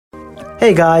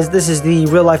Hey guys, this is the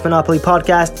Real Life Monopoly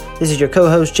Podcast. This is your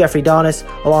co-host Jeffrey Donis,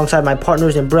 alongside my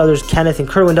partners and brothers Kenneth and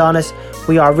Kerwin Donis.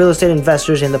 We are real estate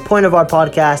investors, and the point of our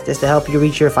podcast is to help you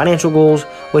reach your financial goals,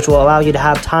 which will allow you to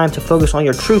have time to focus on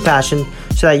your true passion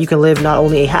so that you can live not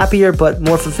only a happier but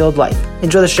more fulfilled life.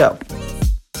 Enjoy the show.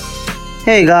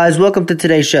 Hey guys, welcome to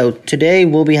today's show. Today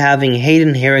we'll be having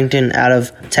Hayden Harrington out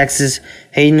of Texas.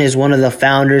 Hayden is one of the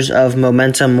founders of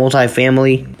Momentum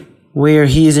Multifamily, where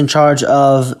he is in charge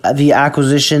of the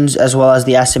acquisitions as well as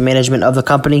the asset management of the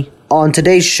company. On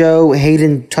today's show,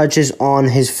 Hayden touches on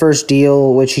his first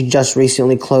deal, which he just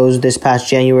recently closed this past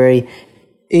January,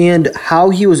 and how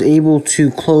he was able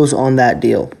to close on that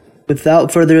deal. Without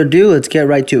further ado, let's get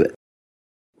right to it.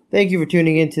 Thank you for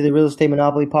tuning in to the Real Estate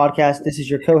Monopoly Podcast. This is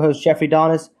your co-host, Jeffrey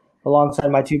Donis,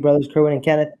 alongside my two brothers, Kerwin and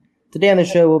Kenneth. Today on the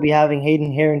show, we'll be having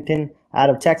Hayden Harrington out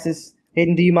of Texas.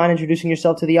 Hayden, do you mind introducing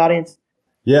yourself to the audience?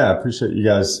 Yeah, I appreciate you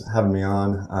guys having me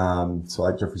on. So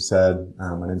like Jeffrey said,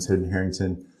 my name's Hayden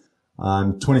Harrington.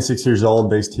 I'm 26 years old,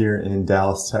 based here in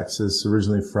Dallas, Texas,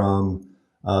 originally from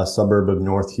a suburb of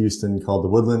North Houston called the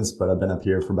Woodlands, but I've been up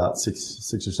here for about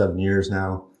six or 7 years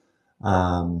now.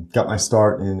 Got my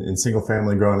start in single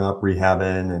family growing up,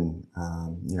 rehabbing and,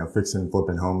 fixing and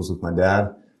flipping homes with my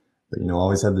dad. But,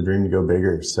 always had the dream to go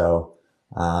bigger. So,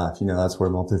 that's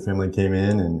where multifamily came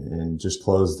in and just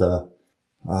closed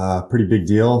pretty big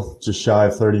deal, just shy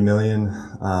of 30 million,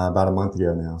 about a month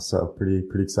ago now. So pretty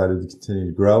excited to continue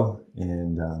to grow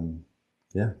and,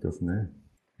 go from there.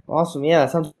 Awesome. Yeah.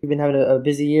 It sounds like you've been having a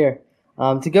busy year.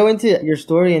 To go into your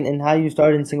story and how you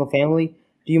started in single family,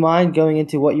 do you mind going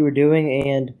into what you were doing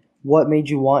and what made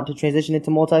you want to transition into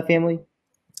multifamily?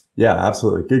 Yeah,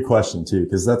 absolutely. Good question too,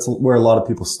 because that's where a lot of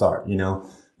people start.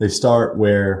 They start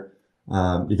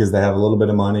because they have a little bit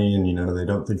of money and, they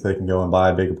don't think they can go and buy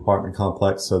a big apartment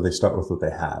complex. So they start with what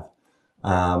they have.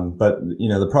 But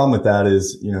the problem with that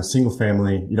is, single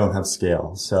family, you don't have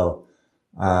scale. So,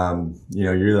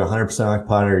 you're either 100%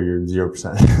 occupied or you're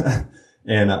 0%.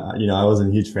 And, I wasn't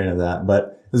a huge fan of that,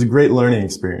 but it was a great learning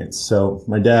experience. So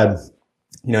my dad,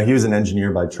 he was an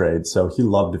engineer by trade. So he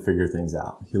loved to figure things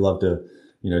out. He loved to,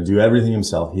 do everything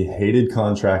himself. He hated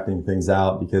contracting things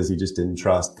out because he just didn't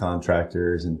trust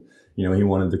contractors and, he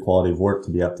wanted the quality of work to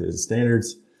be up to his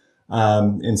standards.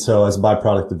 And so as a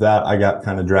byproduct of that, I got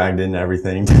kind of dragged into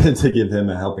everything to give him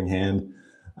a helping hand.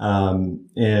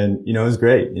 It was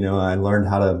great. I learned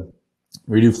how to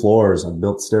redo floors. I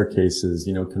built staircases,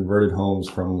 converted homes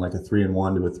from like a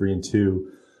 3-in-1 to a 3-in-2.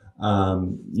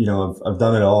 I've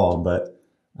done it all, but,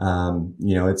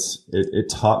 it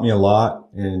taught me a lot,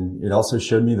 and it also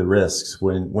showed me the risks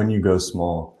when you go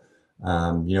small.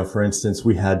 For instance,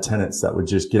 we had tenants that would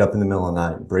just get up in the middle of the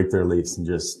night, break their lease and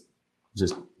just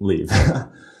leave,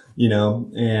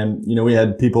 we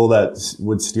had people that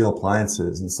would steal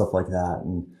appliances and stuff like that.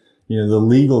 And, the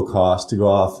legal cost to go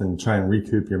off and try and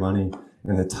recoup your money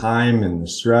and the time and the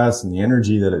stress and the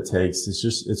energy that it takes,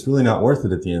 it's really not worth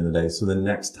it at the end of the day. So the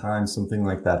next time something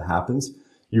like that happens,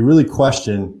 you really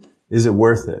question, is it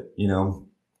worth it?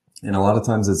 And a lot of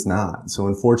times it's not. So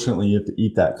unfortunately you have to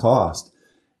eat that cost.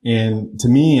 And to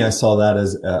me, I saw that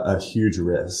as a huge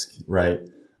risk, right?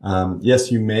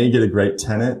 Yes, you may get a great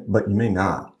tenant, but you may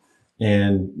not.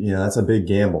 And, that's a big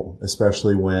gamble,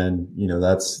 especially when,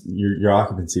 that's your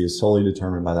occupancy is solely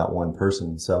determined by that one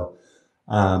person. So,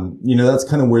 that's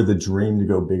kind of where the dream to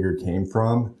go bigger came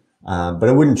from. But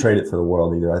I wouldn't trade it for the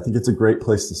world either. I think it's a great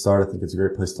place to start. I think it's a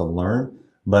great place to learn.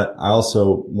 But I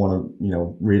also want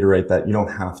to, reiterate that you don't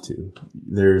have to.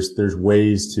 There's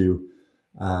ways to,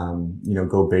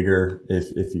 go bigger.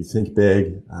 If you think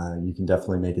big, you can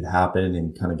definitely make it happen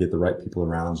and kind of get the right people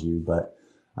around you. But,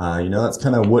 that's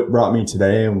kind of what brought me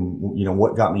today and,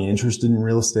 what got me interested in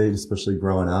real estate, especially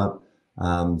growing up.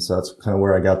 So that's kind of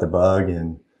where I got the bug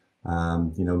and,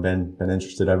 been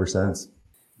interested ever since.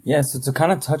 Yeah. So to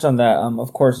kind of touch on that,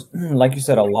 of course, like you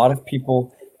said, a lot of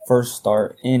people first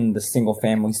start in the single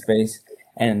family space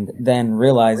and then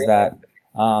realize that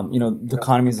the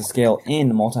economies of scale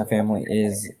in multifamily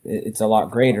it's a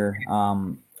lot greater.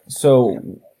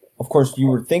 So of course you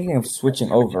were thinking of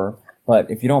switching over, but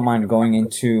if you don't mind going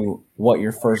into what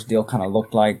your first deal kind of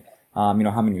looked like, how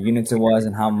many units it was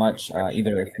and how much,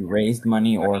 either if you raised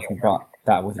money or if you brought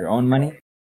that with your own money.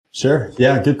 Sure.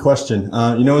 Yeah. Good question.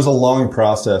 It was a long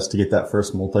process to get that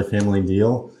first multifamily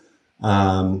deal.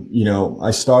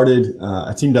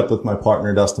 I teamed up with my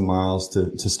partner, Dustin Miles,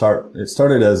 to start. It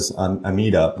started as a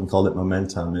meetup and called it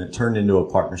Momentum, and it turned into a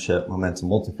partnership, Momentum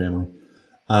Multifamily.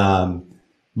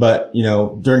 But,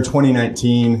 during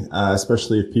 2019,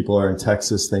 especially if people are in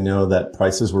Texas, they know that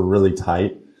prices were really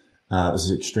tight. It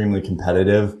was extremely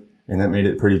competitive. and that made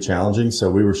it pretty challenging. So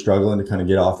we were struggling to kind of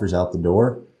get offers out the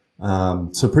door.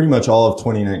 So pretty much all of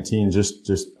 2019,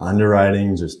 just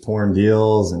underwriting, just touring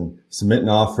deals and submitting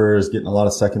offers, getting a lot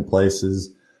of second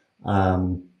places.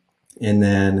 And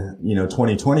then,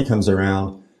 2020 comes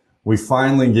around. We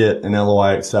finally get an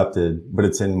LOI accepted, but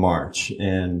it's in March.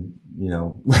 And,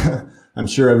 I'm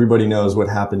sure everybody knows what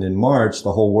happened in March.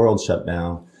 The whole world shut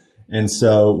down. And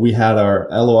so we had our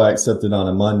LOI accepted on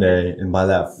a Monday, and by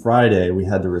that Friday, we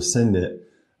had to rescind it.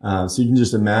 So you can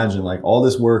just imagine, like, all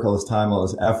this work, all this time, all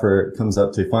this effort comes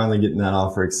up to finally getting that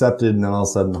offer accepted, and then all of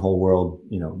a sudden the whole world,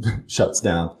 shuts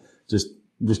down. Just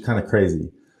kind of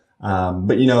crazy.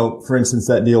 But for instance,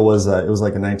 that deal was, it was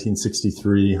like a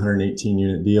 1963, 118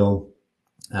 unit deal.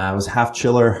 It was half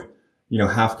chiller,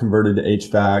 half converted to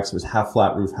HVAC. It was half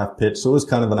flat roof, half pitch. So it was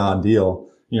kind of an odd deal.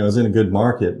 It was in a good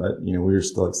market, but, we were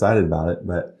still excited about it.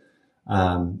 But,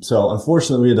 so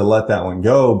unfortunately we had to let that one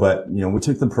go, but, we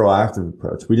took the proactive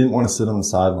approach. We didn't want to sit on the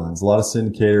sidelines. A lot of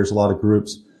syndicators, a lot of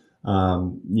groups,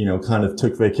 kind of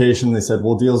took vacation. They said,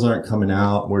 well, deals aren't coming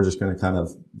out. We're just going to kind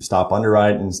of stop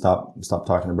underwriting and stop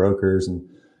talking to brokers. And,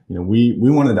 we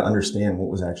wanted to understand what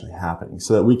was actually happening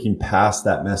so that we can pass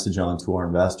that message on to our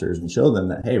investors and show them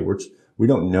that, hey, we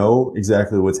don't know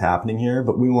exactly what's happening here,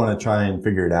 but we want to try and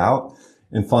figure it out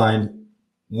and find,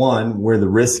 one, where the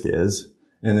risk is,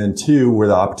 and then two, where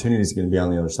the opportunity is going to be on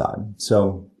the other side.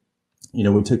 So,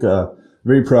 we took a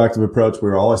very proactive approach. We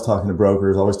were always talking to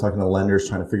brokers, always talking to lenders,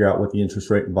 trying to figure out what the interest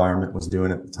rate environment was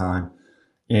doing at the time.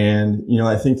 And,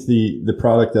 I think the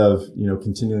product of,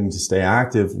 continuing to stay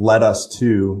active led us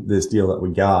to this deal that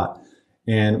we got.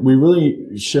 And we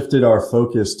really shifted our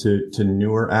focus to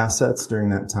newer assets during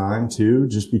that time too,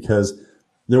 just because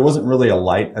there wasn't really a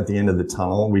light at the end of the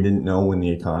tunnel. We didn't know when the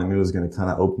economy was going to kind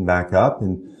of open back up.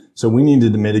 And so we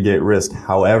needed to mitigate risk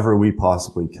however we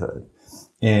possibly could.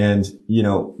 And,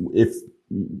 if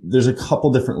there's a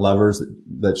couple different levers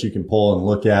that you can pull and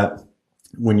look at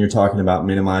when you're talking about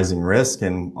minimizing risk.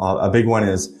 And a big one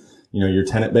is, your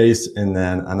tenant base. And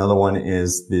then another one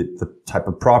is the type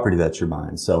of property that you're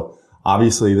buying. So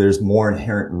obviously there's more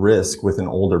inherent risk with an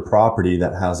older property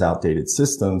that has outdated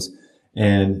systems.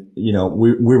 And,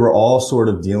 we were all sort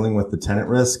of dealing with the tenant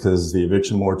risk because the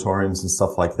eviction moratoriums and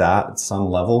stuff like that at some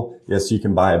level. Yes, you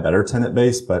can buy a better tenant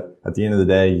base, but at the end of the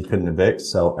day, you couldn't evict.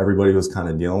 So everybody was kind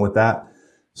of dealing with that.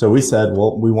 So we said,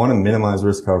 well, we want to minimize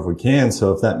risk however we can.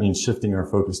 So if that means shifting our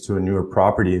focus to a newer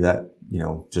property that,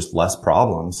 just less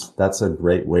problems, that's a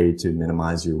great way to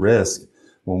minimize your risk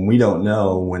when we don't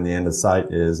know when the end of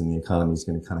sight is and the economy is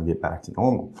going to kind of get back to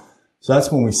normal. So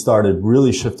that's when we started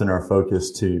really shifting our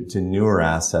focus to newer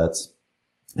assets.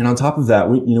 And on top of that,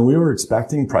 we were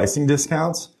expecting pricing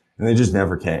discounts and they just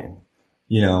never came,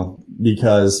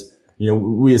 because,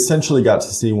 we essentially got to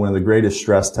see one of the greatest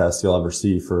stress tests you'll ever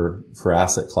see for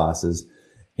asset classes,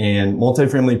 and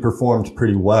multifamily performed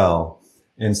pretty well.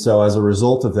 And so as a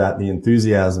result of that, the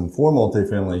enthusiasm for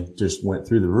multifamily just went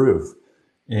through the roof.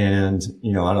 And,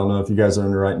 I don't know if you guys are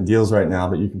underwriting deals right now,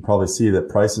 but you can probably see that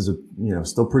prices are,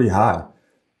 still pretty high.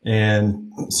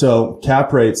 And so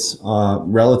cap rates,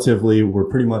 relatively were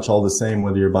pretty much all the same,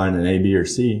 whether you're buying an A, B, or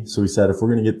C. So we said, if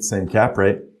we're going to get the same cap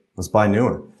rate, let's buy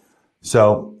newer.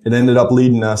 So it ended up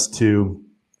leading us to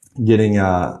getting,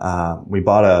 we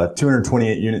bought a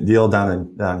 228 unit deal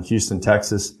down in Houston,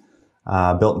 Texas,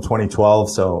 built in 2012.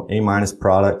 So A-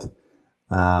 product.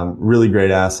 Really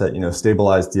great asset,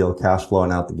 stabilized deal, cash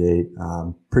flowing out the gate.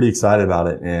 Pretty excited about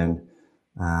it. And,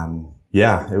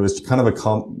 it was kind of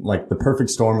like the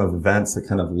perfect storm of events that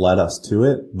kind of led us to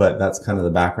it. But that's kind of the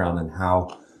background and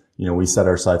how, we set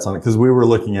our sights on it, because we were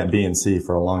looking at B and C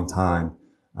for a long time.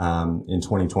 In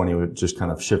 2020, we just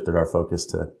kind of shifted our focus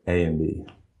to A and B.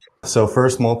 So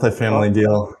first multifamily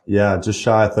deal. Yeah. Just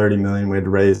shy of 30 million. We had to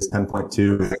raise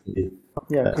 10.2.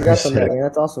 Yeah, congrats on that, man.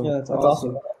 That's awesome. Yeah, that's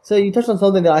awesome. So you touched on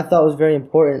something that I thought was very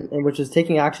important, and which is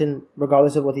taking action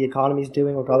regardless of what the economy is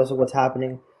doing, regardless of what's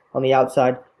happening on the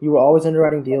outside. You were always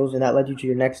underwriting deals, and that led you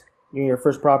to your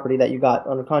first property that you got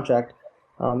under contract.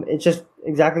 It's just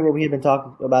exactly what we had been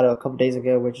talking about a couple days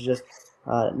ago, which is just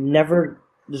a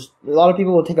lot of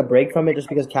people will take a break from it just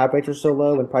because cap rates are so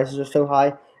low and prices are so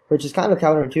high, which is kind of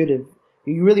counterintuitive.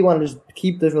 You really want to just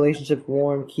keep those relationships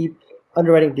warm, keep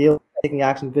underwriting deals, taking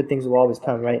action. Good things will always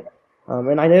come, right?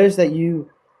 And I noticed that you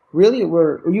really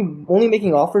were you only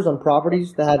making offers on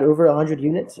properties that had over 100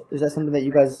 units? Is that something that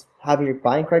you guys have in your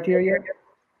buying criteria?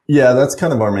 Yeah, that's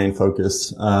kind of our main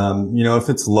focus. If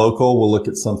it's local, we'll look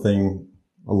at something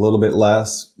a little bit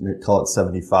less, call it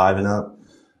 75 and up.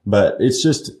 But it's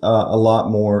just a lot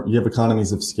more, you have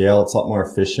economies of scale. It's a lot more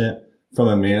efficient from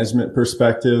a management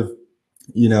perspective.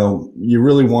 you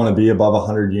really want to be above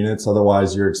 100 units.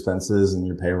 Otherwise your expenses and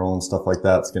your payroll and stuff like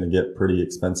that's going to get pretty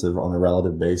expensive on a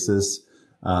relative basis.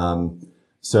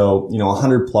 So,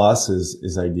 100 plus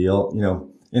is ideal,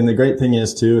 and the great thing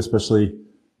is too, especially,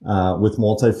 with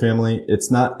multifamily, it's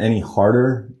not any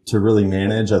harder to really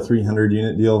manage a 300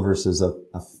 unit deal versus a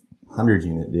 100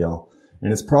 unit deal.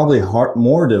 And it's probably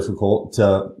more difficult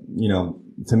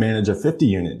to manage a 50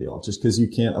 unit deal just because you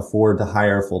can't afford to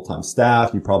hire full-time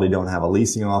staff. You probably don't have a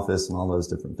leasing office and all those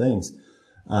different things.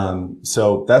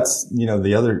 So that's,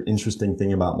 the other interesting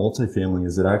thing about multifamily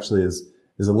is it actually is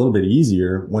a little bit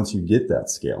easier once you get that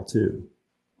scale too.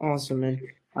 Awesome, man.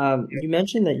 You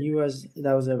mentioned that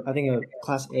that was I think a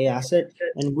Class A asset,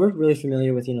 and we're really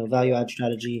familiar with, value add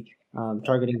strategy,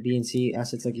 targeting B and C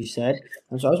assets, like you said.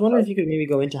 And so I was wondering if you could maybe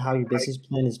go into how your business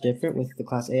plan is different with the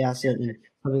Class A asset and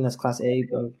something that's Class A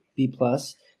or B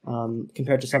plus,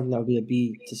 compared to something that would be a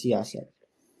B to C asset.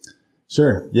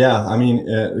 Sure. Yeah. I mean,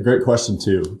 a great question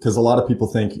too, because a lot of people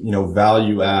think,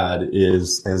 value add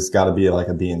has got to be like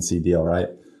a B and C deal, right?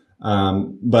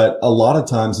 But a lot of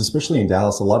times, especially in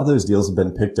Dallas, a lot of those deals have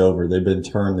been picked over. They've been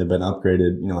turned, they've been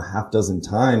upgraded, a half dozen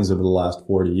times over the last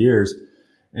 40 years.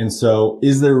 And so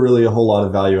is there really a whole lot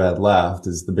of value add left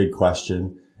is the big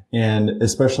question. And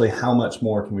especially how much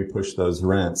more can we push those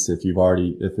rents if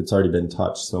it's already been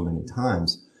touched so many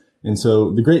times? And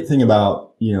so the great thing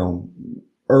about,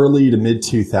 early to mid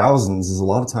 2000s is a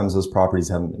lot of times those properties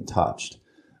haven't been touched.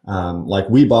 Like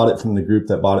we bought it from the group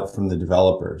that bought it from the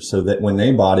developer, so that when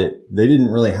they bought it, they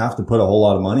didn't really have to put a whole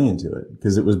lot of money into it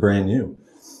because it was brand new.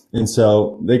 And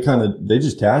so they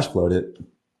just cash flowed it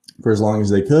for as long as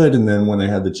they could. And then when they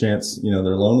had the chance, their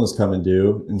loan was coming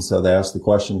due. And so they asked the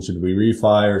question, should we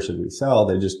refi or should we sell?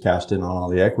 They just cashed in on all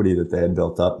the equity that they had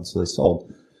built up. And so they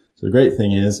sold. So the great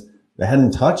thing is they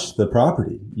hadn't touched the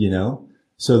property,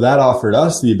 So that offered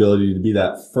us the ability to be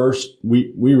that first.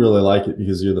 We really like it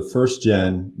because you're the first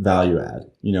gen value add,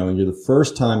 and you're the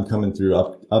first time coming through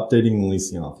updating the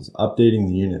leasing office, updating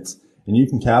the units, and you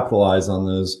can capitalize on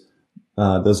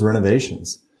those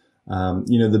renovations.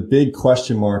 The big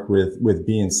question mark with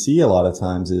B and C a lot of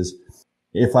times is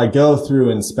if I go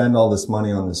through and spend all this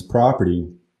money on this property,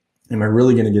 am I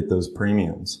really going to get those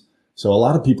premiums? So a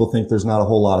lot of people think there's not a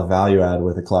whole lot of value add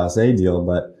with a Class A deal,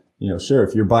 but sure,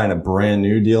 if you're buying a brand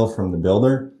new deal from the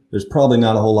builder, there's probably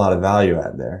not a whole lot of value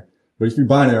add there. But if you're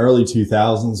buying an early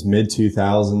 2000s, mid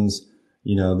 2000s,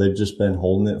 they've just been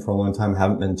holding it for a long time,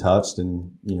 haven't been touched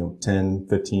in, 10,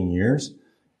 15 years.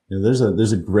 There's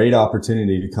a great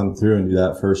opportunity to come through and do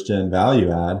that first gen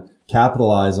value add,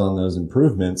 capitalize on those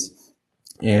improvements.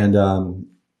 And,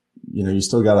 you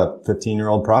still got a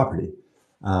 15-year-old property.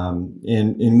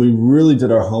 And we really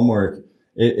did our homework.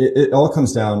 It all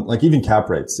comes down, like even cap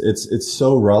rates. It's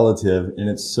so relative and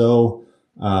it's so,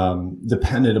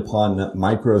 dependent upon the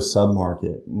micro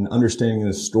submarket and understanding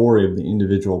the story of the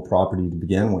individual property to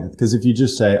begin with. Because if you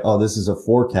just say, oh, this is a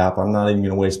 4 cap, I'm not even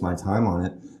going to waste my time on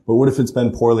it. But what if it's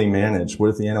been poorly managed? What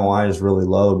if the NOI is really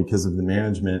low because of the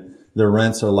management? The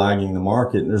rents are lagging the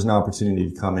market and there's an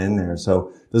opportunity to come in there.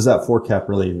 So does that 4 cap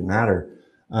really even matter?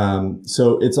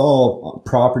 So it's all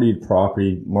property to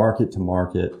property, market to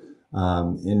market,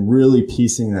 and really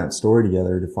piecing that story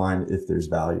together to find if there's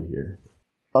value here.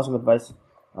 Awesome advice.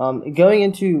 Going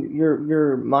into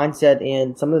your mindset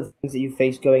and some of the things that you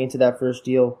faced going into that first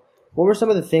deal, what were some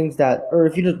of the things that, or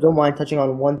if you just don't mind touching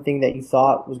on one thing that you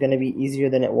thought was going to be easier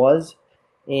than it was,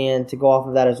 and to go off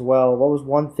of that as well, what was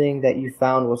one thing that you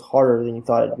found was harder than you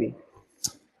thought it'd be?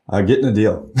 Getting a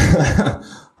deal.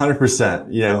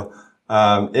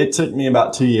 100%. It took me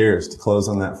about 2 years to close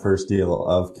on that first deal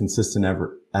of consistent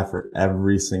effort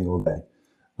every single day.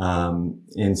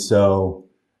 And so,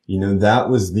 that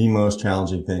was the most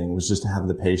challenging thing, was just to have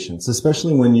the patience,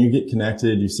 especially when you get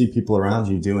connected, you see people around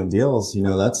you doing deals,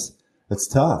 that's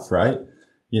tough, right?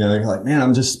 You're like, man,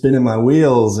 I'm just spinning my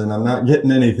wheels and I'm not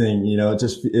getting anything,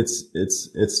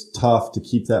 it's tough to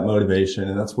keep that motivation.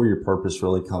 And that's where your purpose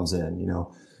really comes in.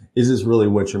 Is this really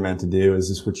what you're meant to do? Is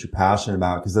this what you're passionate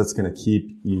about? Because that's going to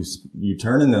keep you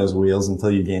turning those wheels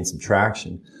until you gain some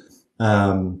traction.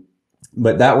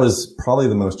 But that was probably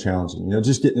the most challenging.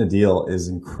 Just getting a deal is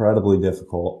incredibly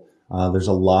difficult. There's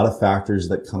a lot of factors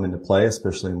that come into play,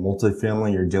 especially in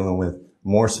multifamily. You're dealing with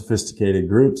more sophisticated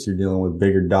groups. You're dealing with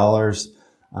bigger dollars.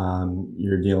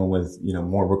 You're dealing with,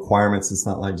 more requirements. It's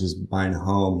not like just buying a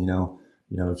home,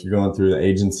 if you're going through the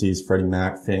agencies, Freddie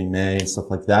Mac, Fannie Mae, and stuff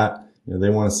like that, they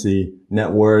want to see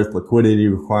net worth, liquidity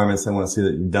requirements. They want to see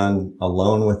that you've done a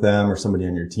loan with them or somebody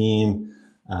on your team.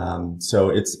 So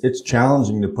it's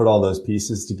challenging to put all those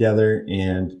pieces together,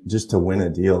 and just to win a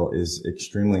deal is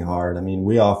extremely hard. I mean,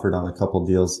 we offered on a couple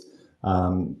deals,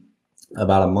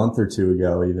 about a month or two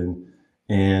ago even.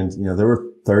 And, there were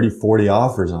 30, 40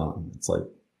 offers on them. It's like,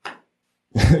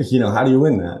 how do you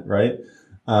win that? Right.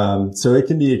 So it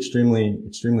can be extremely,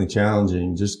 extremely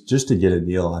challenging just to get a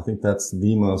deal. I think that's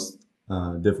the most,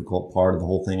 difficult part of the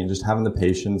whole thing, and just having the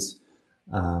patience,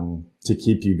 to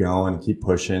keep you going, keep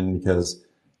pushing, because,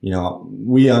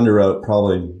 we underwrote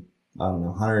probably,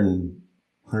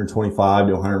 125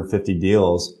 to 150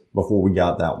 deals before we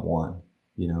got that one,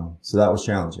 so that was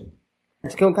challenging.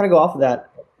 To kind of go off of that,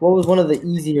 what was one of the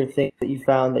easier things that you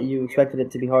found that you expected it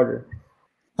to be harder?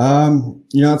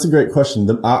 That's a great question.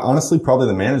 Honestly, probably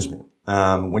the management.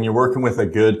 When you're working with a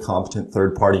good, competent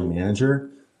third-party manager,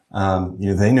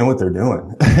 they know what they're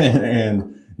doing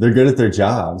and they're good at their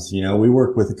jobs. We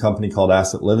work with a company called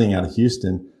Asset Living out of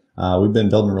Houston. We've been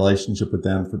building a relationship with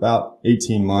them for about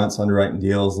 18 months, underwriting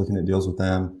deals, looking at deals with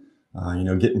them,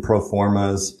 getting pro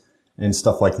formas and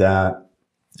stuff like that.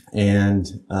 And,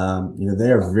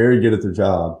 they are very good at their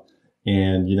job.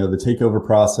 And, the takeover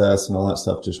process and all that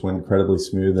stuff just went incredibly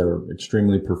smooth. They were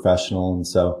extremely professional. And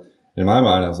so in my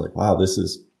mind, I was like, wow, this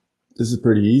is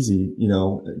pretty easy,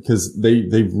 cause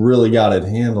they've really got it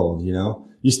handled,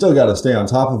 You still got to stay on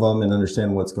top of them and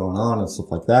understand what's going on and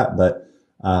stuff like that. But,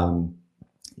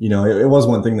 it was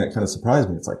one thing that kind of surprised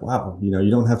me. It's like, wow, you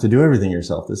don't have to do everything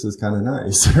yourself. This is kind of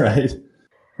nice, right?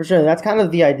 For sure. That's kind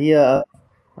of the idea of,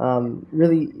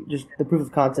 really just the proof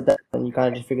of concept, and you kind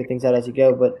of just figure things out as you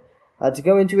go. But, to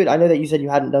go into it, I know that you said you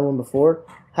hadn't done one before.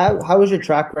 How was your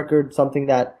track record something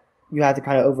that you had to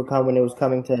kind of overcome when it was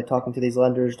coming to talking to these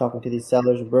lenders, talking to these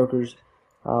sellers and brokers?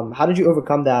 How did you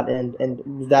overcome that? And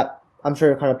that, I'm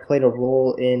sure, it kind of played a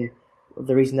role in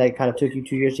the reason that it kind of took you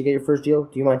 2 years to get your first deal.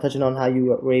 Do you mind touching on how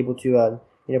you were able to,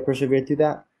 persevere through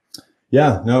that?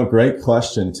 Yeah, no, great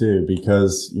question too,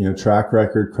 because, track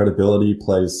record, credibility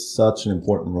plays such an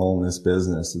important role in this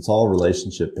business. It's all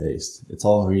relationship based. It's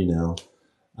all who you know.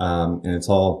 And it's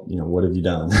all, what have you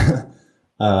done?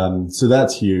 So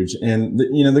that's huge. And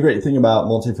the great thing about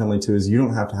multifamily too is you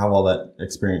don't have to have all that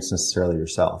experience necessarily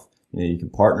yourself. You can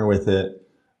partner with it,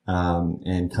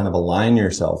 and kind of align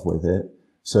yourself with it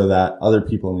so that other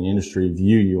people in the industry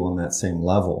view you on that same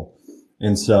level.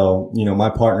 And so, my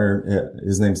partner,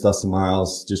 his name's Dustin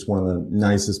Miles, just one of the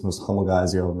nicest, most humble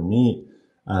guys you'll ever meet.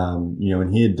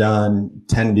 And he had done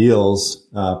 10 deals,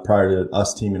 prior to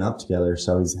us teaming up together.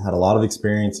 So he's had a lot of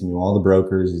experience. He knew all the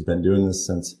brokers. He's been doing this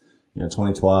since,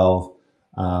 2012.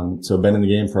 So been in the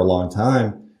game for a long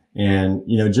time. And,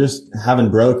 just having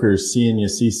brokers seeing you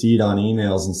CC'd on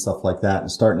emails and stuff like that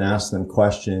and starting to ask them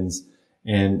questions.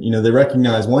 And, they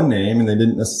recognize one name and they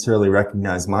didn't necessarily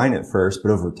recognize mine at first,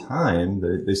 but over time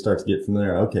they start to get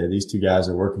familiar. Okay, these two guys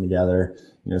are working together.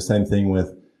 Same thing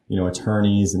with,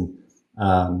 attorneys and,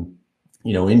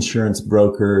 insurance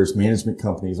brokers, management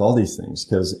companies, all these things.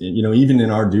 Cause, even in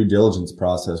our due diligence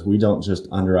process, we don't just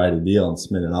underwrite a deal and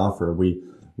submit an offer. We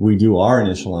do our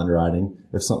initial underwriting.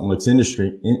 If something looks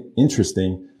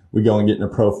interesting, we go and get in a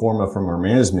pro forma from our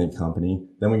management company.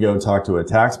 Then we go and talk to a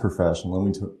tax professional. Then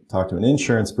we talk to an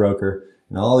insurance broker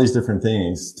and all these different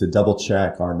things to double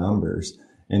check our numbers.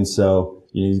 And so,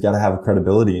 you've got to have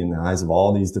credibility in the eyes of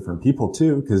all these different people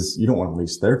too, because you don't want to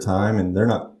waste their time, and they're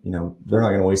not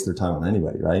going to waste their time on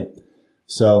anybody, right?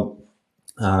 So,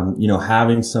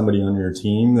 having somebody on your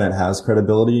team that has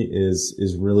credibility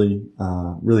is really,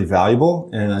 really valuable.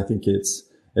 And I think it's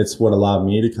what allowed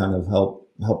me to kind of help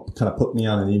kind of put me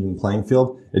on an even playing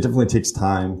field. It definitely takes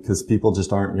time because people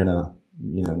just aren't going to,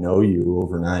 know you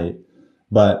overnight.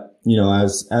 But,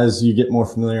 as you get more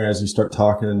familiar, as you start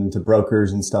talking to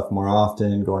brokers and stuff more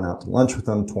often, going out to lunch with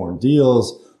them, touring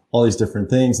deals, all these different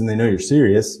things, and they know you're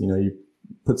serious, you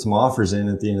put some offers in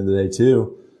at the end of the day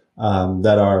too,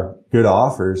 that are good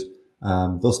offers,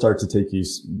 they'll start to take you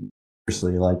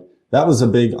seriously. Like that was a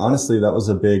big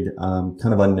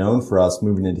kind of unknown for us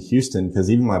moving into Houston,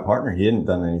 because even my partner, he hadn't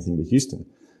done anything to Houston.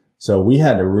 So we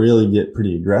had to really get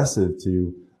pretty aggressive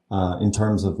to, in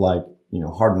terms of like,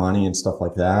 hard money and stuff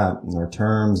like that and our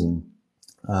terms, and,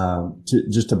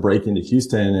 to break into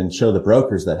Houston and show the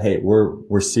brokers that, hey,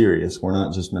 we're serious. We're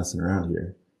not just messing around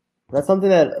here. That's something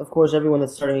that, of course, everyone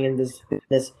that's starting in this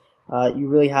business, you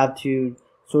really have to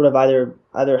sort of either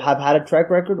have had a track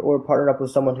record or partner up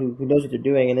with someone who knows what they're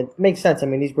doing. And it makes sense. I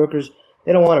mean, these brokers,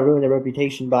 they don't want to ruin their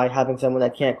reputation by having someone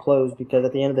that can't close, because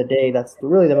at the end of the day, that's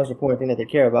really the most important thing that they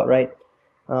care about, right?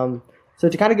 So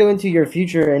to kind of go into your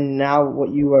future and now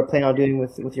what you are planning on doing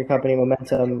with your company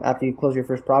Momentum after you close your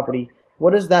first property,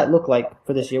 what does that look like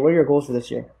for this year? What are your goals for this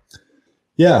year?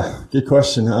 Yeah, good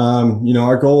question.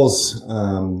 Our goals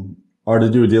are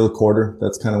to do a deal a quarter.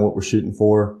 That's kind of what we're shooting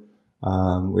for.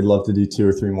 We'd love to do 2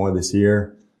 or 3 more this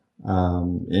year.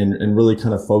 and really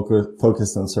kind of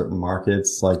focused on certain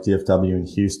markets like DFW and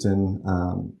Houston.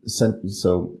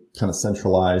 So kind of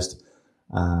centralized.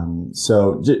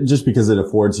 So just because it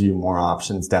affords you more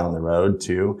options down the road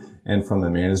too. And from a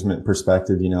management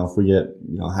perspective, if we get,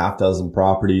 half dozen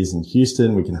properties in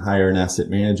Houston, we can hire an asset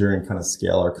manager and kind of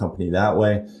scale our company that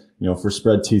way. If we're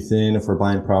spread too thin, if we're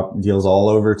buying deals all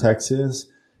over Texas,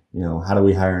 how do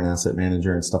we hire an asset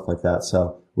manager and stuff like that?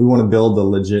 So we want to build a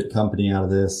legit company out of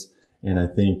this. And I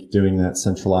think doing that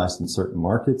centralized in certain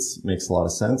markets makes a lot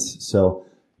of sense. So,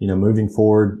 moving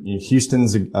forward,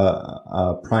 Houston's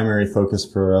a primary focus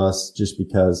for us just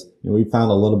because we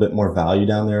found a little bit more value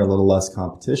down there, a little less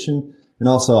competition. And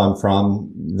also I'm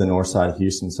from the north side of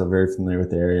Houston, so very familiar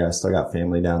with the area. I still got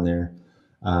family down there.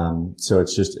 So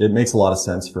it makes a lot of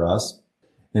sense for us.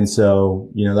 And so,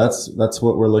 that's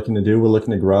what we're looking to do. We're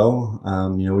looking to grow.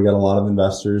 We got a lot of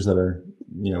investors that are,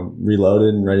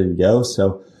 reloaded and ready to go.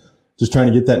 So just trying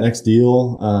to get that next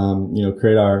deal,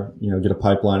 create our, get a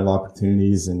pipeline of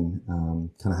opportunities and,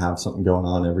 kind of have something going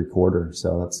on every quarter.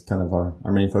 So that's kind of our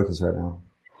main focus right now.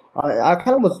 I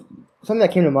kind of was something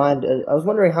that came to mind. I was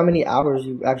wondering how many hours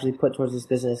you actually put towards this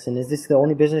business, and is this the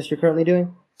only business you're currently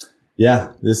doing?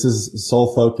 Yeah, this is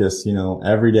sole focus,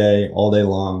 every day, all day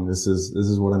long. This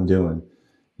is what I'm doing.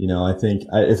 I think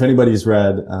if anybody's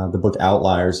read the book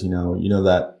Outliers, you know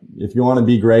that if you want to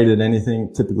be great at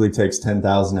anything, typically takes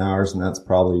 10,000 hours, and that's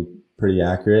probably pretty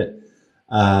accurate.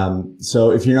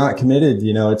 So if you're not committed,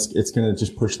 it's going to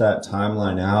just push that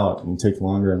timeline out and take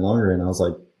longer and longer. And I was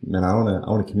like, man, I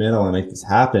want to commit. I want to make this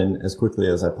happen as quickly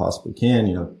as I possibly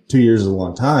can. 2 years is a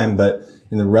long time, but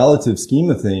in the relative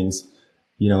scheme of things,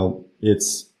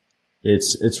 it's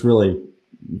really,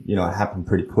 it happened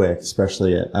pretty quick,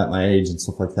 especially at my age and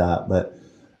stuff like that. But,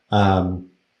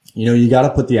 you got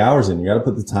to put the hours in, you got to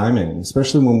put the time in,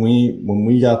 especially when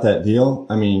we got that deal.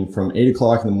 I mean, from 8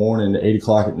 o'clock in the morning to 8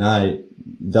 o'clock at night,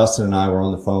 Dustin and I were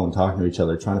on the phone talking to each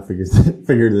other, trying to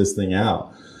figure this thing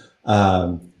out.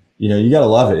 You got to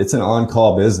love it. It's an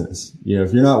on-call business.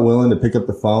 If you're not willing to pick up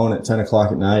the phone at 10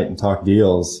 o'clock at night and talk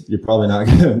deals, you're probably not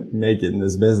going to make it in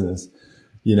this business.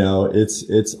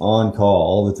 It's on call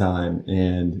all the time,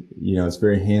 and, it's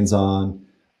very hands-on.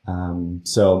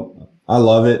 So I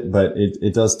love it, but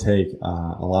it does take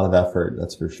a lot of effort.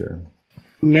 That's for sure.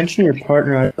 You mentioned your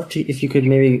partner. I'd love to, if you could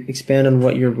maybe expand on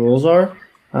what your roles are,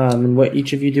 and what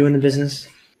each of you do in the business.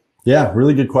 Yeah,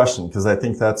 really good question, because I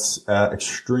think that's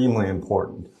extremely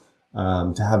important.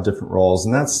 To have different roles.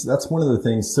 And that's one of the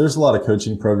things. There's a lot of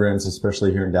coaching programs,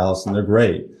 especially here in Dallas, and they're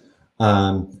great.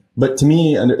 But to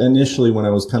me, initially, when I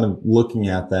was kind of looking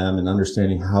at them and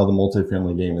understanding how the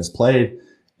multifamily game is played,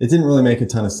 it didn't really make a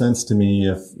ton of sense to me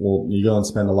if, you go and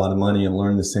spend a lot of money and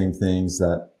learn the same things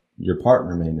that your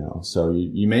partner may know. So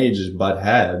you may just butt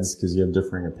heads because you have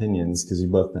differing opinions because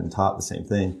you've both been taught the same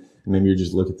thing. And maybe you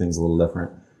just look at things a little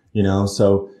different,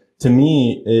 So to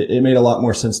me, it made a lot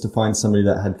more sense to find somebody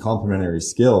that had complementary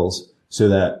skills so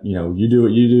that, you do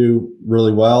what you do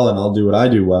really well and I'll do what I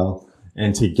do well.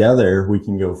 And together we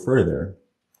can go further.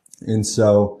 And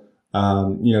so,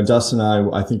 Dustin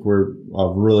and I think we're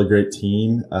a really great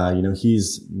team.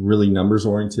 He's really numbers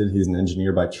oriented. He's an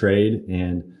engineer by trade.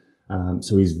 And,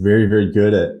 so he's very, very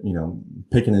good at,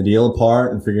 picking a deal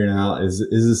apart and figuring out, is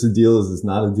this a deal? Is this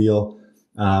not a deal?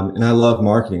 And I love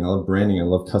marketing. I love branding. I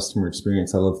love customer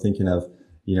experience. I love thinking of,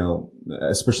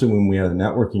 especially when we had a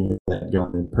networking event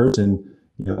going in person,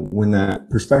 when that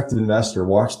prospective investor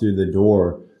walks through the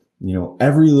door,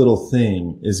 every little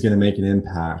thing is going to make an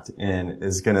impact and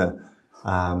is going to,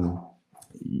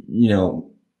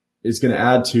 is going to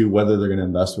add to whether they're going to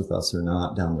invest with us or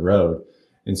not down the road.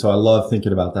 And so I love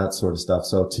thinking about that sort of stuff.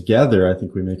 So together, I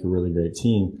think we make a really great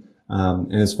team.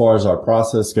 And as far as our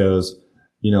process goes,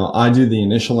 I do the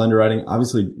initial underwriting.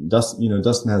 Obviously,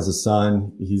 Dustin has a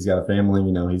son. He's got a family,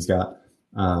 he's got,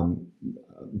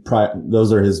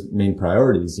 those are his main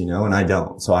priorities, and I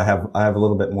don't. So I have a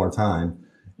little bit more time.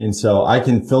 And so I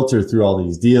can filter through all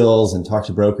these deals and talk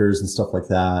to brokers and stuff like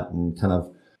that and kind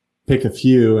of pick a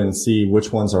few and see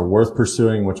which ones are worth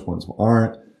pursuing, which ones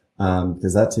aren't,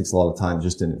 because that takes a lot of time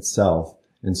just in itself.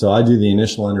 And so I do the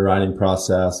initial underwriting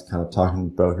process, kind of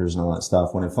talking to brokers and all that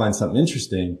stuff. When I find something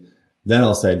interesting, then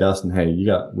I'll say, Dustin, hey, we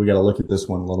got to look at this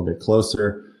one a little bit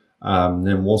closer.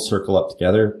 Then we'll circle up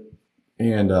together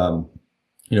and,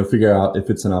 figure out if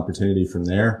it's an opportunity from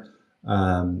there.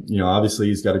 Obviously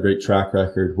he's got a great track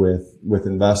record with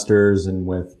investors and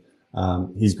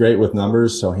he's great with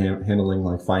numbers. So handling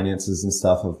like finances and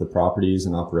stuff of the properties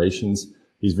and operations.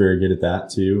 He's very good at that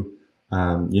too. I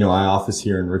office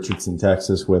here in Richardson,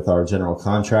 Texas with our general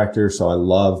contractor. So I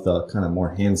love the kind of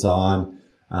more hands-on,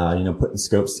 putting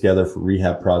scopes together for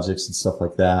rehab projects and stuff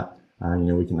like that,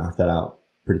 we can knock that out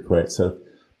pretty quick. So,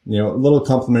 a little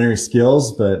complementary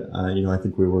skills, but, I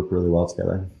think we work really well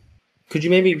together. Could you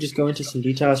maybe just go into some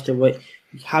details to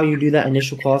how you do that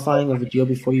initial qualifying of a deal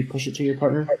before you push it to your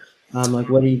partner?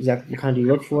 What kind do you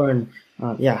look for, and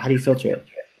how do you filter it?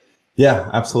 Yeah,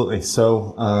 absolutely.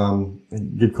 So,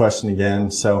 good question again.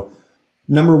 So,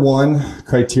 number one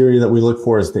criteria that we look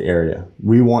for is the area.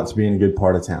 We want to be in a good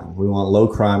part of town. We want low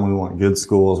crime. We want good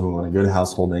schools. We want a good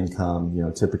household income.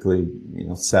 Typically,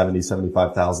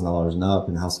 $75,000 and up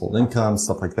in household income,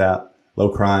 stuff like that. Low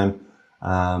crime.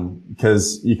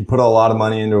 Because you can put a lot of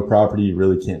money into a property, you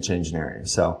really can't change an area.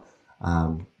 So,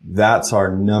 that's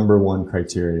our number one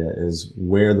criteria, is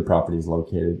where the property is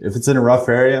located. If it's in a rough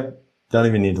area, don't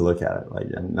even need to look at it. Like,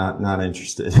 I'm not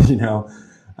interested,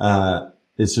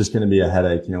 it's just going to be a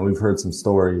headache. We've heard some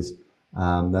stories,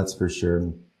 that's for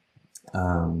sure.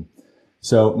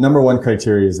 So number one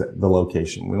criteria is the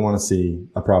location. We want to see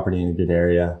a property in a good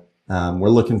area. We're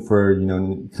looking for,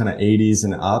 kind of 80s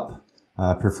and up.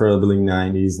 Preferably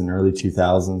 90s and early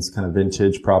 2000s kind of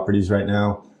vintage properties right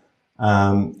now.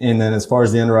 And then as far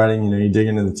as the underwriting, you dig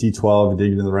into the T12, you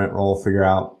dig into the rent roll, figure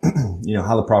out,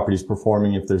 how the property's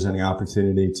performing, if there's any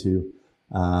opportunity to,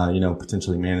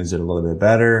 potentially manage it a little bit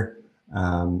better.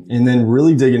 And then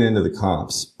really digging into the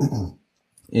comps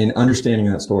and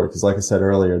understanding that story. Cause like I said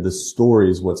earlier, the story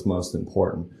is what's most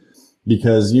important,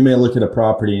 because you may look at a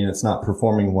property and it's not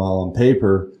performing well on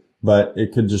paper, but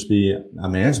it could just be a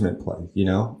management play,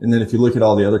 And then if you look at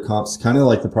all the other comps, kind of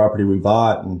like the property we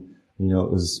bought, and,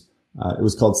 it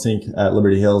was called Sync at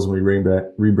Liberty Hills, and we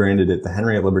rebranded it the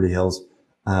Henry at Liberty Hills.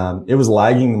 It was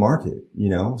lagging the market,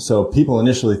 So people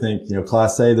initially think,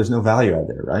 Class A, there's no value out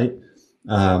there, right?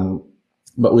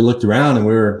 But we looked around and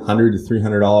we were $100 to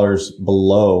 $300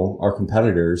 below our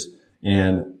competitors,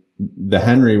 and the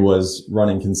Henry was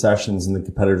running concessions and the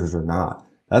competitors were not.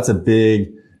 That's a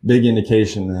big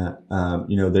indication that,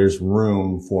 there's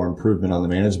room for improvement on the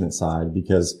management side,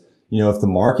 because, if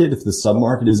the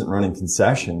sub-market isn't running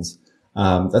concessions,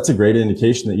 that's a great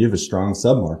indication that you have a strong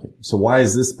sub-market. So why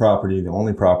is this property the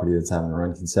only property that's having to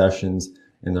run concessions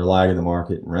and they're lagging the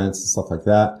market and rents and stuff like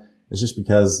that? It's just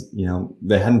because,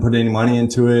 they hadn't put any money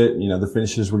into it. The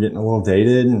finishes were getting a little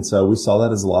dated. And so we saw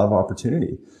that as a lot of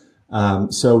opportunity.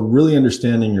 So really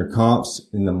understanding your comps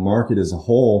in the market as a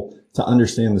whole to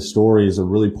understand the story is a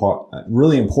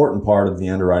really important part of the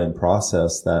underwriting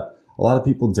process that a lot of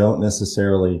people don't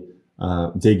necessarily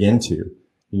dig into.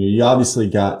 You obviously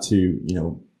got to,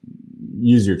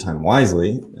 use your time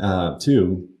wisely,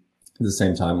 too. At the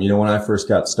same time, when I first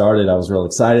got started, I was real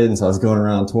excited. And so I was going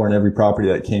around touring every property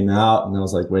that came out. And I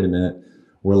was like, wait a minute,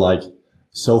 we're like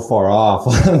so far off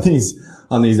on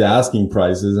these asking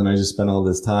prices. And I just spent all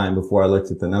this time before I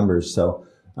looked at the numbers. So,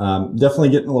 definitely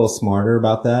getting a little smarter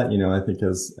about that. I think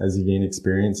as you gain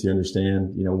experience, you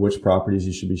understand, which properties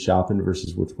you should be shopping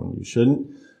versus which one you shouldn't.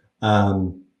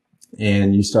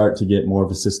 And you start to get more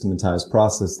of a systematized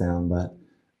process down. But,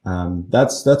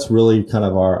 that's really kind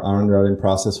of our underwriting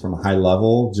process from a high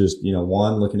level. Just,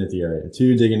 one, looking at the area.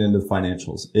 Two, digging into the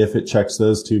financials. If it checks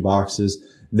those two boxes,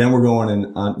 then we're going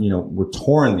and, we're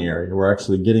touring the area. We're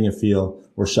actually getting a feel.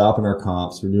 We're shopping our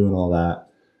comps. We're doing all that.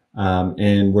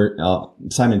 And we're,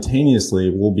 simultaneously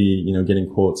we'll be, getting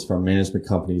quotes from management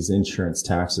companies, insurance,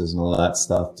 taxes, and all that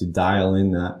stuff to dial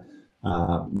in that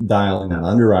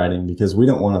underwriting, because we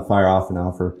don't want to fire off an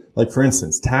offer. Like, for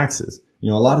instance, taxes. A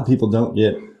lot of people don't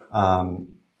get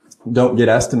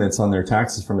estimates on their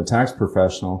taxes from a tax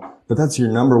professional, but that's your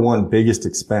number one biggest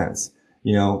expense.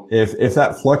 If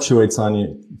that fluctuates on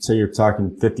you, say you're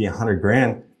talking 50, 100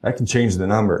 grand, that can change the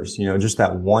numbers, just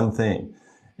that one thing.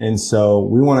 And so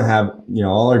we want to have,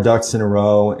 all our ducks in a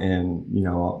row, and,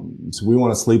 so we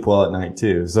want to sleep well at night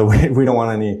too. So we don't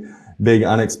want any big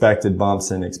unexpected bumps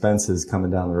and expenses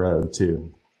coming down the road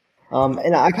too.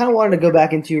 And I kind of wanted to go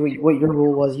back into what your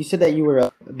role was. You said that you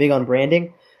were big on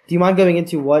branding. Do you mind going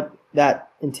into what that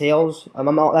entails?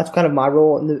 That's kind of my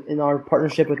role in our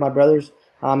partnership with my brothers.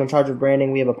 I'm in charge of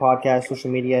branding. We have a podcast,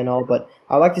 social media, and all. But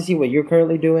I'd like to see what you're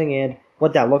currently doing and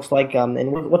what that looks like,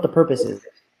 and what the purpose is.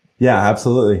 Yeah,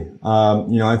 absolutely.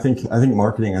 I think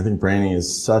marketing, I think branding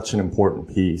is such an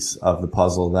important piece of the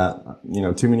puzzle that,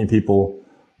 too many people,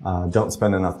 don't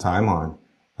spend enough time on.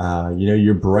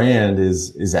 Your brand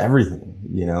is everything,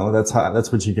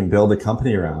 that's what you can build a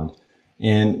company around.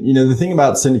 And, the thing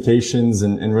about syndications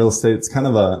and real estate, it's kind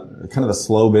of a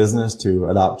slow business to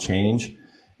adopt change.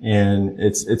 And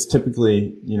it's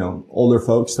typically, older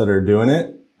folks that are doing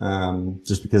it,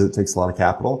 just because it takes a lot of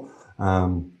capital.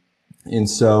 And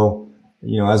so,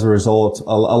 as a result,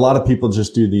 a lot of people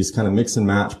just do these kind of mix and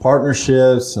match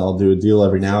partnerships. I'll do a deal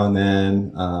every now and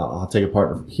then. I'll take a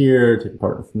partner from here, take a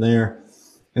partner from there.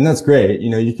 And that's great.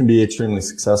 You can be extremely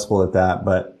successful at that.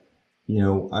 But,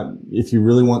 if you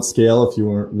really want scale, if you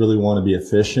really want to be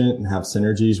efficient and have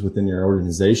synergies within your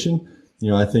organization,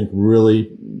 I think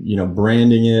really,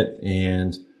 branding it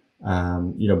and,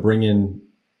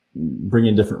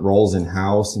 bringing different roles in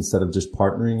house instead of just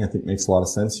partnering, I think makes a lot of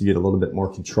sense. You get a little bit more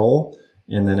control,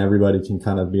 and then everybody can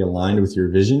kind of be aligned with your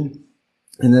vision.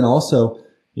 And then also,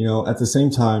 at the same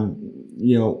time,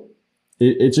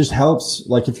 it just helps.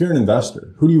 Like if you're an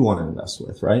investor, who do you want to invest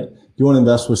with, right? Do you want to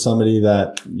invest with somebody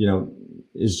that,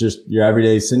 is just your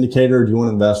everyday syndicator? Or do you want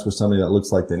to invest with somebody that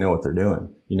looks like they know what they're doing?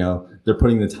 They're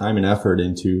putting the time and effort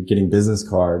into getting business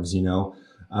cards, designing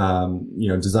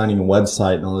a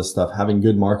website and all this stuff, having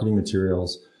good marketing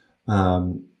materials.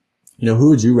 Who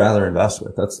would you rather invest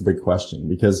with? That's the big question,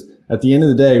 because at the end of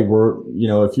the day, if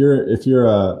you're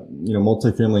a,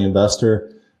 multifamily investor,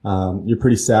 you're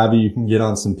pretty savvy. You can get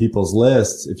on some people's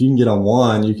lists. If you can get on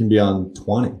one, you can be on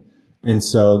 20. And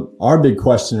so our big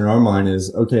question in our mind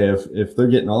is, okay, if they're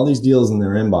getting all these deals in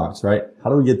their inbox, right? How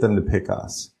do we get them to pick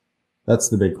us? That's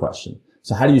the big question.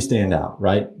 So how do you stand out,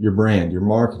 right? Your brand, your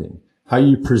marketing, how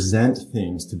you present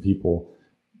things to people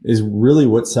is really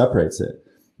what separates it,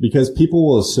 because people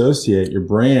will associate your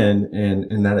brand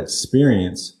and that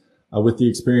experience with the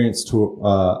experience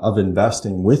of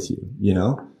investing with you.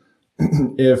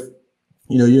 If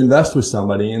you invest with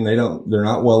somebody and they're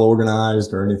not well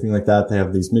organized or anything like that, they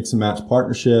have these mix and match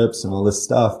partnerships and all this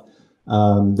stuff,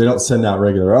 they don't send out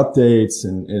regular updates,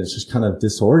 and it's just kind of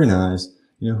disorganized.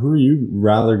 Who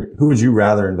would you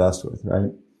rather invest with,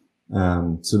 right?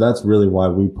 So that's really why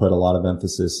we put a lot of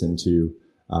emphasis into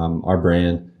our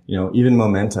brand. Even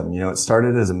momentum. It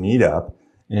started as a meetup,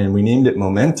 and we named it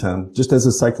Momentum just as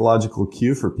a psychological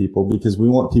cue for people, because we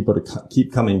want people to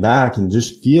keep coming back and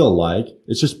just feel like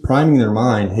it's just priming their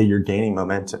mind. Hey, you're gaining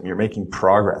momentum. You're making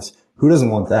progress. Who doesn't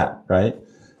want that, right?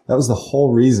 That was the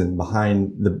whole reason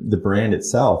behind the brand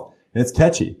itself. And it's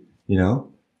catchy,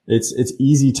 it's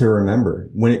easy to remember.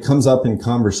 When it comes up in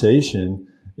conversation,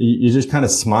 you just kind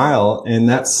of smile, and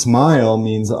that smile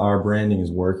means our branding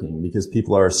is working because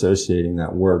people are associating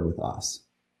that word with us.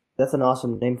 That's an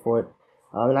awesome name for it.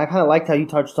 And I kind of liked how you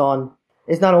touched on,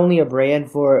 it's not only a brand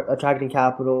for attracting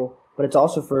capital, but it's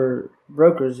also for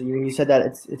brokers. You said that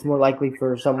it's more likely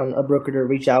for a broker to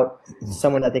reach out to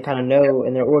someone that they kind of know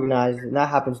and they're organized, and that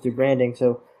happens through branding.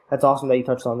 So that's awesome that you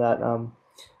touched on that.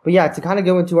 But yeah, to kind of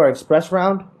go into our express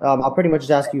round, I'll pretty much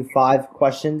just ask you 5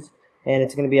 questions, and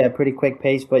it's going to be at a pretty quick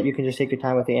pace, but you can just take your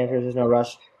time with the answers. There's no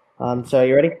rush. So are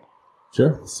you ready?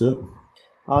 Sure. Let's do it.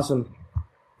 Awesome.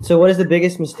 So what is the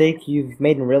biggest mistake you've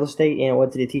made in real estate, and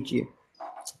what did it teach you?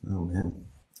 Oh, man.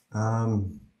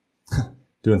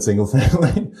 Doing single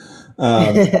family.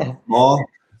 Small.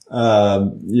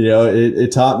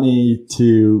 It taught me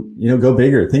to, go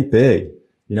bigger, think big,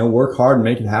 work hard and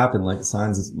make it happen, like the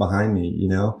signs behind me.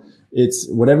 It's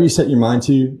whatever you set your mind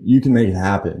to, you can make it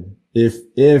happen. If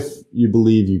you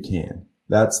believe you can.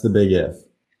 That's the big if.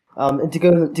 And to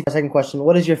go to the second question,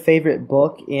 what is your favorite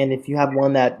book? And if you have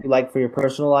one that you like for your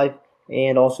personal life,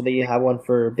 and also that you have one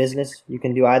for business, you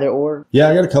can do either or. Yeah,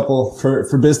 I got a couple.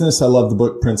 For business, I love the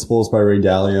book Principles by Ray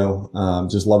Dalio.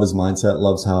 Just love his mindset,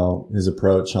 loves how his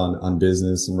approach on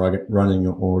business and running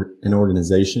an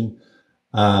organization.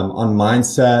 On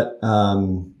mindset,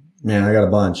 I got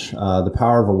a bunch. The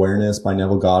Power of Awareness by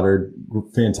Neville Goddard,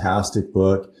 fantastic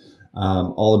book.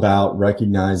 All about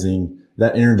recognizing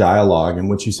that inner dialogue and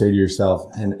what you say to yourself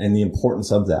and the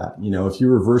importance of that. If you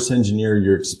reverse engineer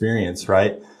your experience,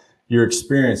 right? Your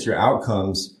experience, your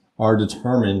outcomes are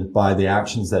determined by the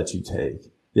actions that you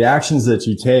take. The actions that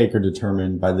you take are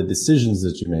determined by the decisions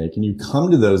that you make. And you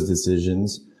come to those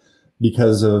decisions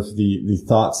because of the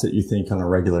thoughts that you think on a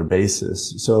regular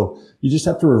basis. So you just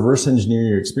have to reverse engineer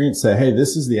your experience, say, hey,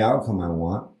 this is the outcome I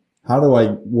want. How do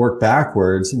I work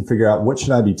backwards and figure out what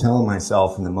should I be telling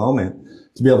myself in the moment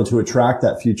to be able to attract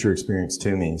that future experience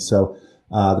to me? So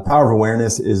The Power of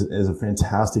Awareness is a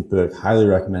fantastic book. Highly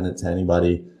recommend it to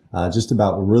anybody. Just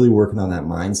about really working on that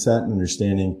mindset and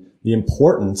understanding the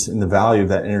importance and the value of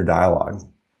that inner dialogue.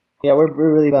 Yeah, we're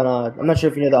really about, I'm not sure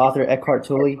if you know the author Eckhart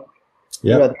Tolle.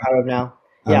 Yeah. The Power of Now.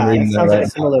 Yeah, it sounds like a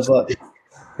similar book.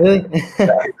 Really?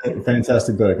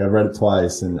 Fantastic book. I've read it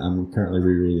twice and I'm currently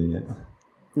rereading it.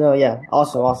 No, yeah.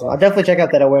 Awesome. I'll definitely check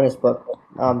out that awareness book.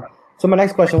 So my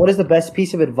next question, what is the best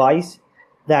piece of advice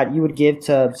that you would give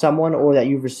to someone or that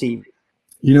you've received?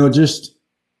 Just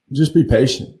be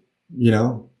patient,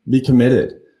 be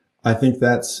committed. I think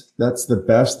that's the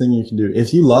best thing you can do.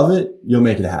 If you love it, you'll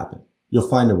make it happen. you'll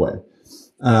find a way.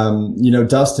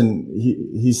 Dustin,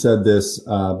 he said this,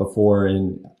 before,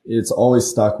 and it's always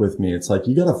stuck with me. It's like,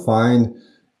 you got to find,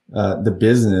 the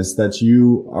business that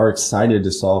you are excited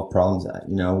to solve problems at.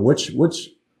 What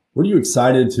are you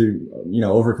excited to,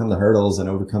 overcome the hurdles and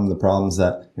overcome the problems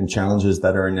and challenges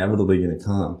that are inevitably going to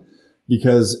come?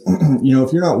 Because,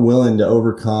 if you're not willing to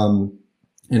overcome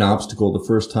an obstacle the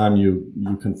first time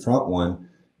you confront one,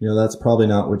 that's probably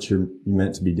not what you're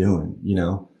meant to be doing,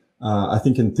 I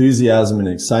think enthusiasm and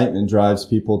excitement drives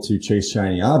people to chase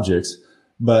shiny objects,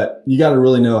 but you got to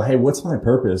really know, hey, what's my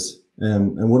purpose?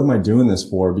 And what am I doing this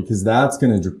for? Because that's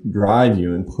going to drive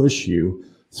you and push you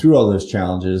through all those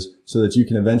challenges so that you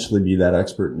can eventually be that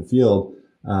expert in the field.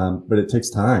 But it takes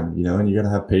time, and you got to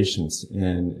have patience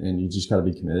and you just got to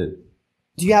be committed.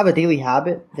 Do you have a daily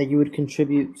habit that you would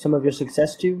contribute some of your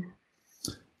success to?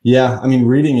 Yeah. I mean,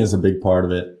 reading is a big part of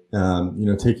it.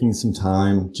 Taking some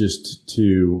time just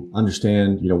to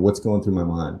understand, what's going through my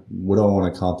mind. What do I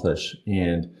want to accomplish?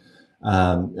 And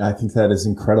I think that is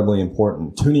incredibly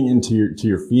important. Tuning into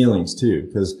your feelings too,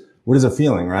 because what is a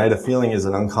feeling, right? A feeling is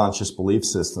an unconscious belief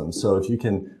system. So if you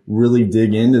can really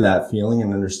dig into that feeling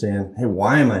and understand, hey,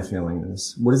 why am I feeling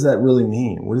this? What does that really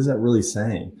mean? What is that really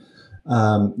saying?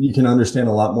 You can understand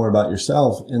a lot more about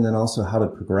yourself, and then also how to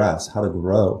progress, how to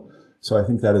grow. So I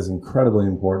think that is incredibly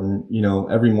important.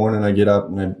 Every morning I get up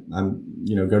and I'm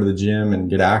go to the gym and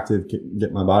get active,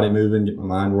 get my body moving, get my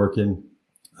mind working.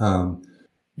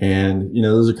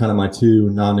 Those are kind of my two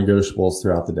non-negotiables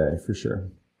throughout the day for sure.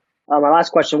 My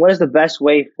last question, what is the best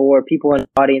way for people in the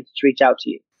audience to reach out to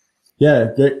you?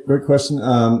 Yeah, great question.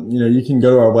 You can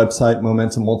go to our website,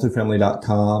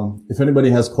 momentummultifamily.com. If anybody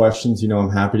has questions,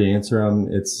 I'm happy to answer them.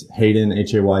 It's Hayden,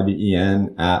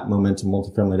 Hayden at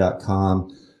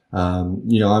momentummultifamily.com.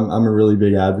 I'm a really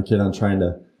big advocate on trying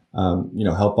to,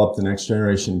 help up the next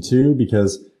generation too,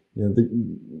 because,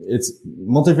 it's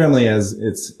multifamily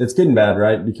it's good and bad,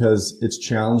 right? Because it's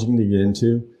challenging to get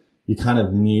into. You kind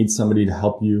of need somebody to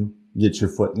help you get your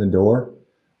foot in the door,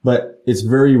 but it's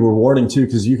very rewarding too,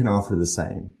 because you can offer the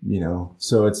same,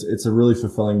 so it's a really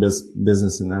fulfilling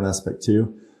business in that aspect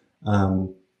too.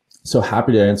 So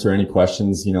happy to answer any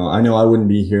questions. I know I wouldn't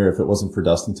be here if it wasn't for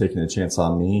Dustin taking a chance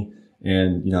on me.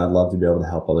 And, I'd love to be able to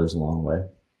help others along the way. I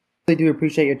really do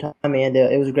appreciate your time, and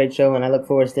it was a great show, and I look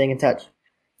forward to staying in touch.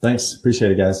 Thanks.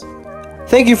 Appreciate it, guys.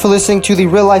 Thank you for listening to the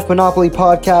Real Life Monopoly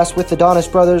podcast with the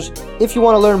Donis brothers. If you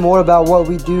want to learn more about what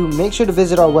we do, make sure to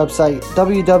visit our website,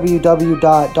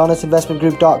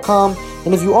 www.donisinvestmentgroup.com.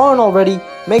 And if you aren't already,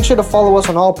 make sure to follow us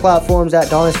on all platforms at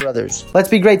Donis Brothers. Let's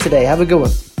be great today. Have a good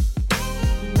one.